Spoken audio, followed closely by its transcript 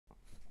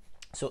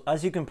So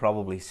as you can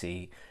probably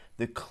see,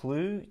 the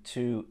clue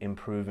to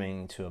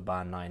improving to a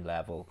band 9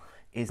 level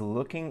is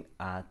looking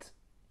at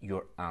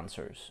your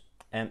answers.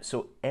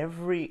 So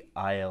every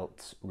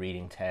IELTS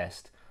reading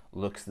test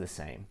looks the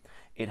same.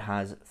 It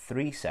has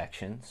 3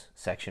 sections,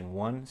 section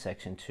 1,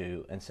 section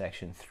 2, and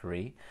section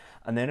 3,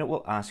 and then it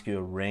will ask you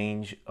a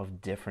range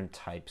of different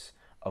types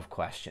of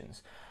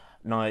questions.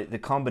 Now, the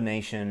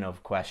combination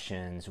of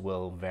questions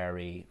will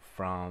vary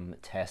from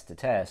test to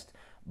test,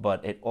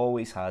 but it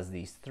always has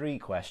these 3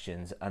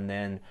 questions, and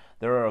then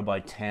there are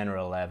about 10 or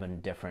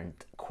 11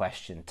 different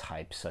question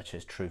types, such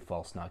as true,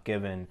 false, not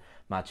given,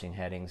 matching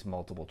headings,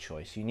 multiple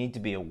choice. You need to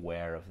be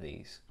aware of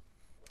these.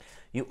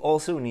 You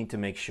also need to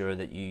make sure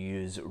that you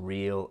use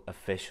real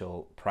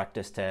official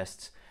practice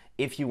tests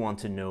if you want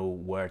to know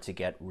where to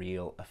get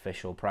real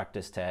official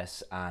practice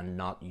tests and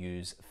not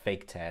use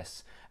fake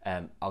tests.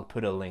 I'll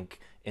put a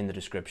link in the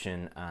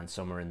description and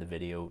somewhere in the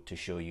video to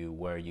show you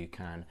where you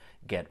can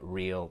get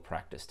real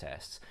practice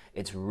tests.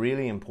 It's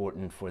really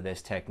important for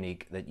this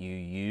technique that you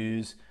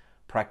use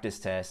practice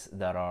tests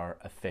that are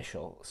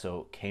official.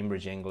 So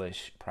Cambridge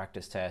English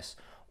practice tests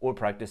or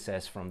practice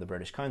tests from the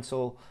British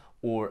Council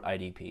or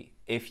IDP.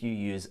 If you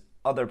use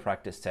other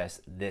practice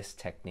tests, this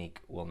technique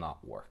will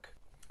not work.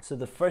 So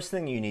the first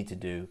thing you need to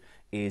do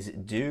is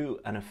do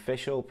an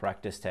official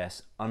practice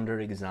test under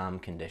exam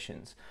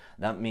conditions.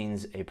 That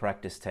means a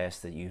practice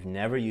test that you've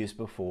never used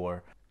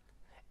before.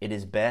 It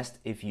is best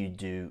if you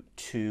do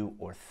 2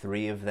 or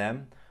 3 of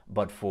them,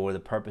 but for the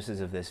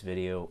purposes of this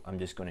video, I'm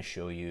just going to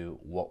show you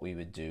what we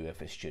would do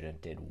if a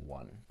student did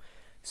 1.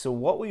 So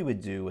what we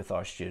would do with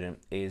our student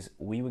is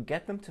we would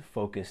get them to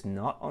focus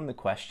not on the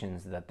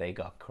questions that they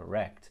got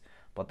correct,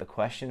 but the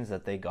questions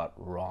that they got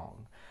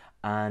wrong.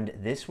 And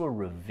this will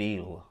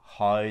reveal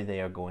how they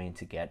are going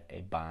to get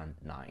a band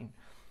 9.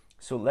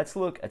 So let's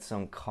look at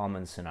some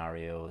common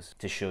scenarios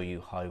to show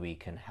you how we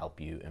can help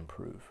you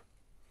improve.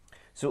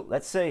 So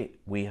let's say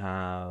we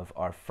have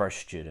our first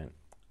student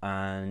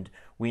and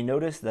we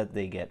notice that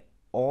they get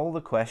all the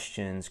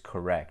questions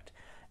correct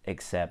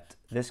except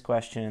this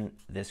question,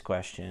 this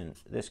question,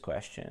 this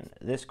question,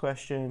 this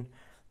question,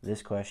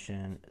 this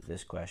question,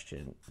 this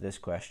question, this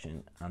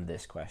question, and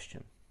this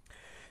question.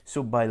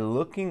 So by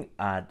looking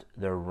at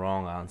their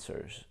wrong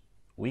answers,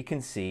 we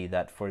can see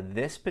that for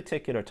this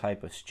particular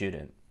type of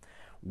student,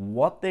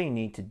 what they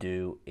need to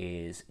do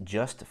is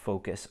just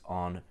focus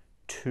on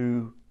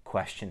 2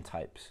 question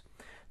types.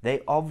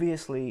 They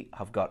obviously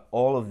have got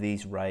all of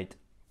these right,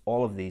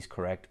 all of these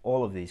correct,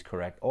 all of these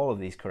correct, all of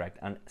these correct,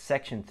 and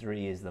section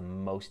 3 is the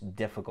most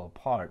difficult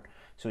part.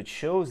 So it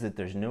shows that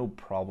there's no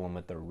problem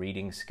with their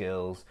reading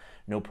skills,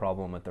 no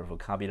problem with their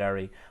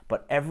vocabulary,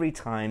 but every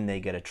time they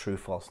get a true,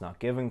 false, not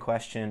given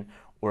question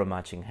or a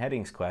matching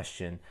headings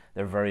question,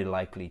 they're very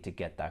likely to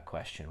get that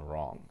question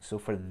wrong. So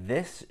for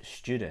this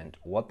student,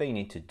 what they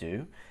need to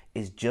do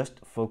is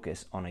just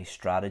focus on a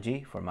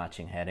strategy for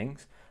matching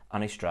headings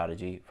and a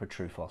strategy for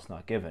true, false,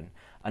 not given.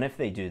 And if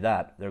they do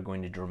that, they're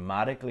going to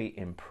dramatically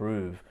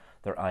improve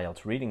their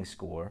IELTS reading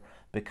score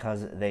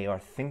because they are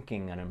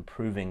thinking and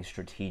improving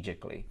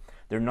strategically.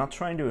 They're not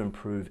trying to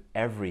improve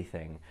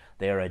everything.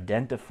 They are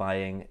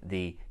identifying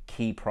the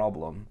key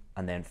problem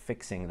and then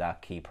fixing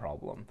that key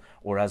problem.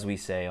 Or as we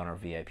say on our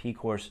VIP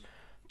course,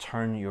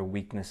 turn your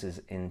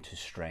weaknesses into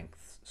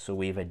strengths. So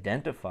we've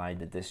identified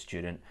that this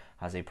student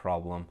has a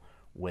problem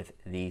with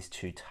these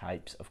 2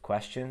 types of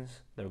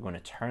questions. They're going to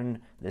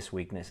turn this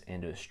weakness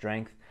into a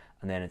strength,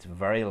 and then it's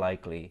very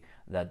likely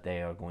that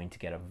they are going to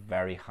get a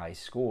very high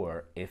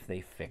score if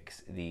they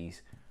fix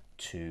these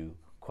 2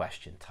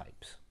 question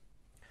types.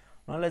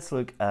 Now let's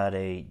look at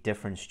a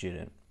different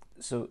student.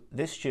 So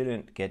this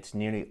student gets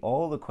nearly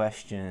all the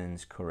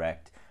questions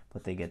correct,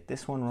 but they get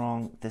this one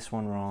wrong, this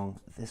one wrong,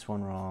 this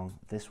one wrong,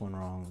 this one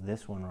wrong,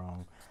 this one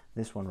wrong,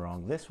 this one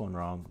wrong, this one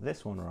wrong,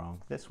 this one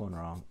wrong, this one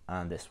wrong,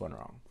 and this one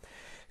wrong.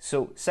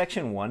 So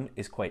section 1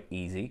 is quite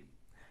easy.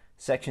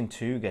 Section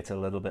 2 gets a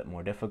little bit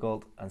more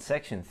difficult, and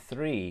section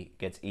 3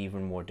 gets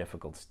even more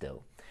difficult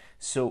still.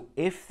 So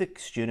if the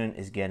student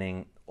is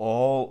getting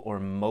all or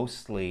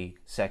mostly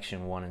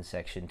section 1 and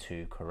section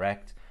 2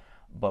 correct,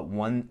 but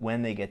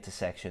when they get to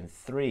section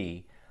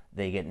 3,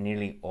 they get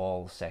nearly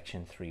all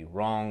section 3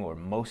 wrong, or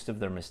most of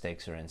their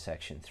mistakes are in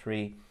section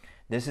 3,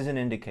 this is an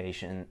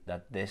indication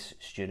that this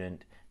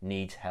student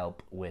needs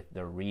help with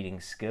their reading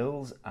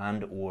skills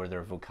and or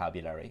their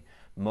vocabulary.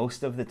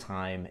 Most of the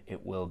time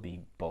it will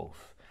be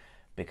both,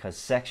 because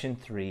section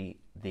 3,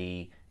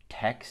 the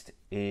text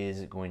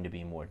is going to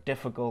be more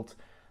difficult,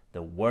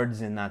 the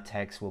words in that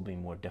text will be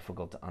more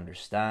difficult to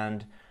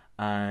understand,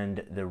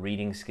 and the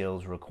reading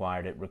skills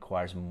required, it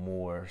requires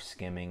more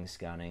skimming,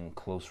 scanning,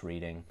 close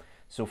reading.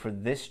 So for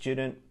this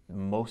student,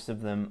 most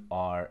of them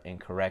are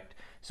incorrect,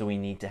 so we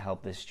need to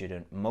help this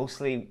student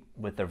mostly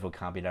with their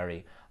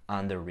vocabulary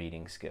and their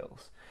reading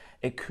skills.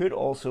 It could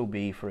also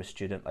be for a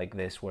student like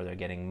this where they're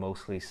getting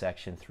mostly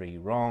section 3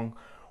 wrong,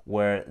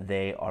 where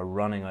they are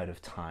running out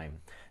of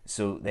time.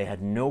 So they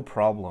had no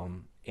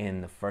problem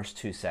in the first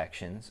 2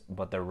 sections,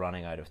 but they're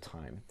running out of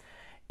time.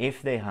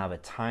 If they have a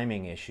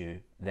timing issue,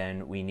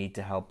 then we need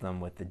to help them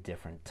with the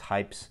different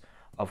types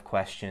of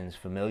questions,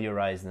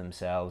 familiarize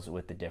themselves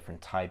with the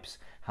different types,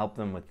 help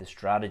them with the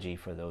strategy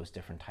for those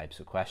different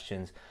types of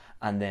questions,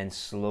 and then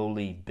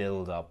slowly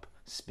build up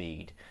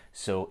speed.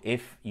 So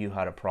if you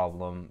had a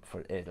problem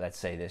for it, let's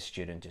say this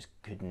student just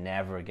could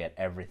never get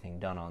everything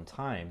done on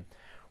time,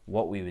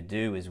 what we would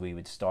do is we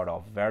would start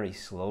off very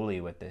slowly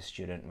with this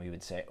student, and we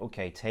would say,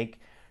 okay, take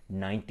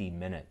 90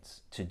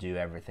 minutes to do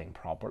everything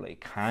properly.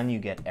 Can you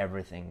get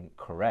everything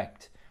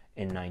correct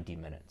in 90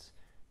 minutes?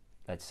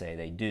 Let's say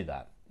they do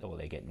that, or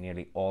they get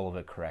nearly all of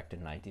it correct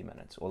in 90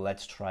 minutes. Well,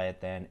 let's try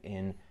it then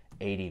in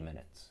 80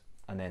 minutes,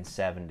 and then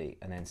 70,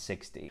 and then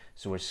 60.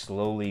 So we're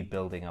slowly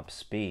building up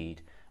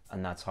speed,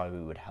 and that's how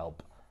we would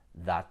help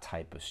that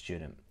type of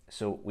student.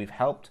 So we've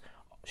helped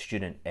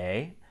student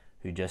A,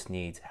 who just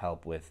needs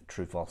help with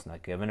true, false,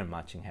 not given and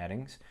matching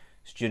headings.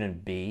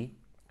 Student B,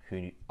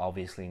 who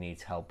obviously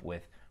needs help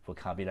with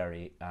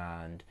vocabulary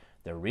and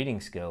their reading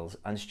skills,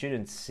 and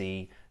student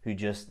C, who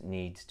just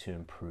needs to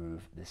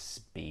improve the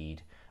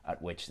speed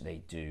at which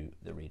they do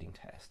the reading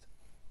test.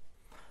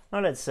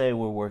 Now let's say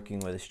we're working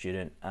with a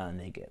student and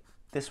they get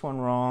this one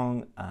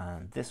wrong,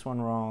 and this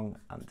one wrong,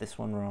 and this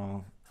one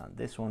wrong, and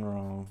this one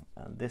wrong,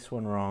 and this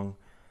one wrong,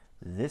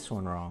 this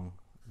one wrong,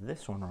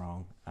 this one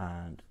wrong,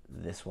 and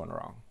this one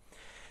wrong.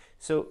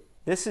 So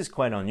this is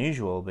quite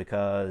unusual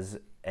because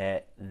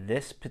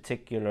this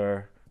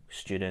particular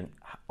student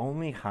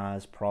only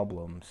has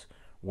problems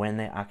when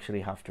they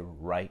actually have to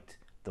write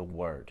the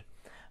word,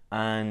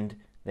 and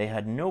they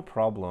had no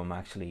problem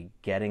actually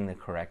getting the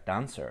correct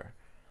answer.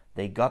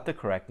 They got the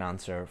correct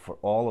answer for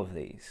all of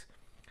these.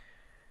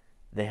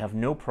 They have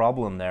no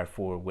problem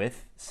therefore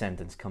with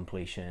sentence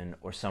completion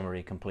or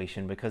summary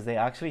completion because they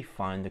actually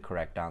found the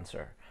correct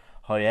answer.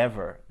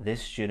 However,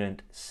 this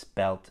student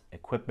spelt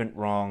equipment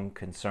wrong,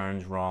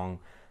 concerns wrong.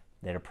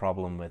 They had a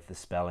problem with the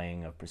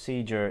spelling of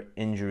procedure,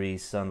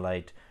 injuries,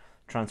 sunlight,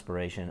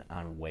 transpiration,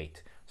 and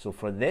weight. So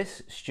for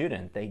this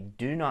student, they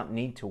do not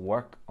need to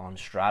work on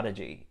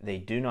strategy. They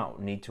do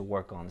not need to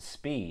work on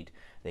speed.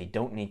 They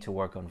don't need to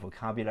work on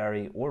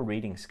vocabulary or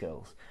reading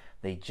skills.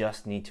 They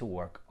just need to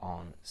work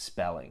on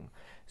spelling.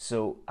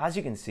 So as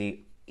you can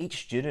see,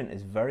 each student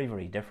is very,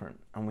 very different,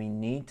 and we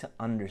need to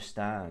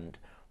understand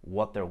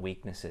what their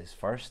weakness is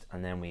first,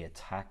 and then we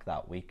attack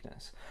that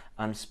weakness.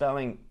 And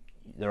spelling,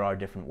 there are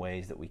different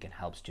ways that we can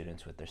help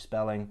students with their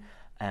spelling.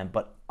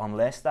 But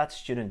unless that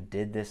student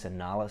did this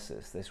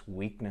analysis, this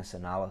weakness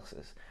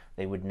analysis,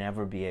 they would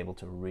never be able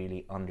to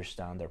really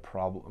understand their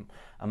problem.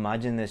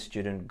 Imagine this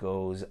student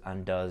goes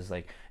and does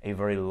like a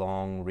very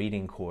long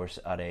reading course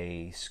at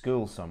a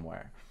school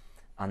somewhere,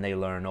 and they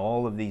learn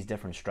all of these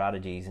different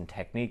strategies and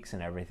techniques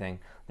and everything.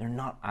 They're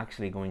not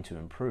actually going to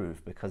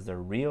improve because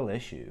their real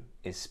issue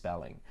is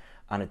spelling.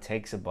 And it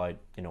takes about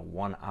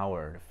 1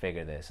 hour to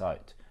figure this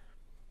out.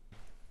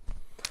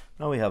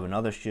 Now we have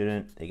another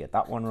student, they get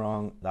that one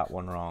wrong, that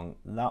one wrong,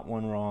 that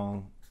one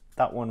wrong,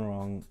 that one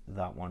wrong,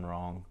 that one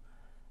wrong,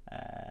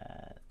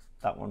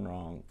 that one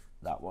wrong,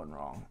 that one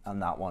wrong,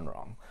 and that one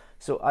wrong.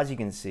 So as you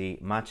can see,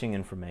 matching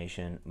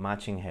information,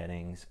 matching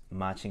headings,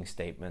 matching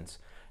statements.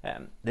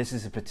 This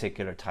is a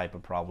particular type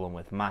of problem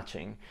with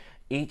matching.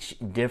 Each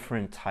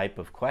different type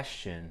of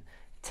question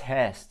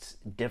tests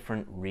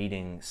different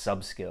reading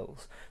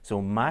subskills. So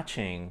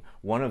matching,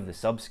 one of the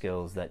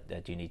subskills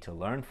that you need to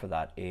learn for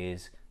that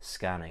is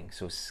scanning.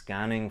 So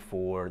scanning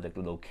for the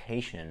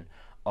location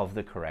of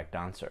the correct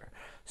answer.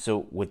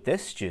 So with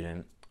this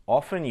student,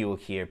 often you'll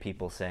hear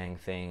people saying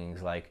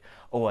things like,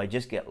 oh, I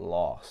just get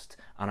lost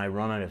and I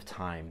run out of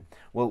time.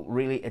 Well,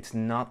 really, it's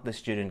not the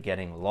student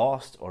getting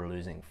lost or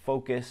losing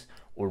focus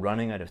or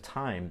running out of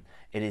time.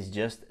 It is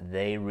just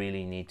they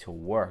really need to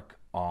work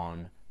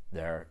on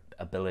their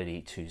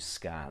ability to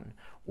scan,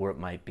 or it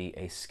might be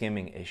a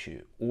skimming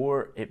issue,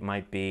 or it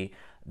might be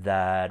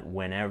that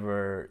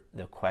whenever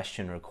the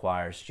question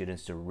requires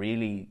students to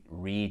really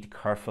read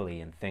carefully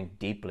and think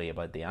deeply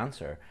about the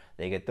answer,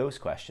 they get those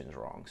questions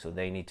wrong. So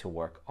they need to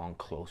work on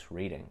close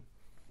reading.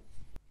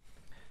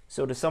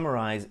 So to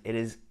summarize, it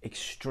is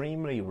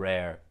extremely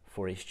rare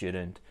for a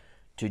student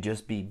to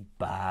just be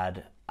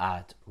bad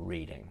at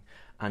reading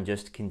and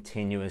just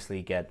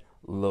continuously get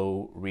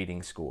low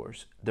reading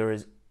scores. There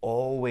is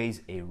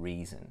always a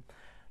reason.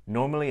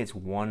 Normally it's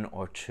one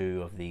or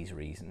two of these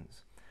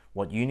reasons.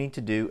 What you need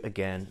to do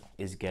again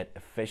is get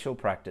official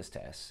practice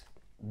tests.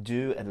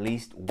 Do at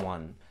least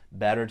one.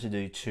 Better to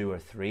do 2 or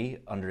 3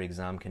 under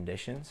exam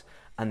conditions,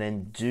 and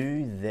then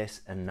do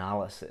this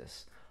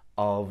analysis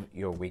of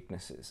your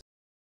weaknesses.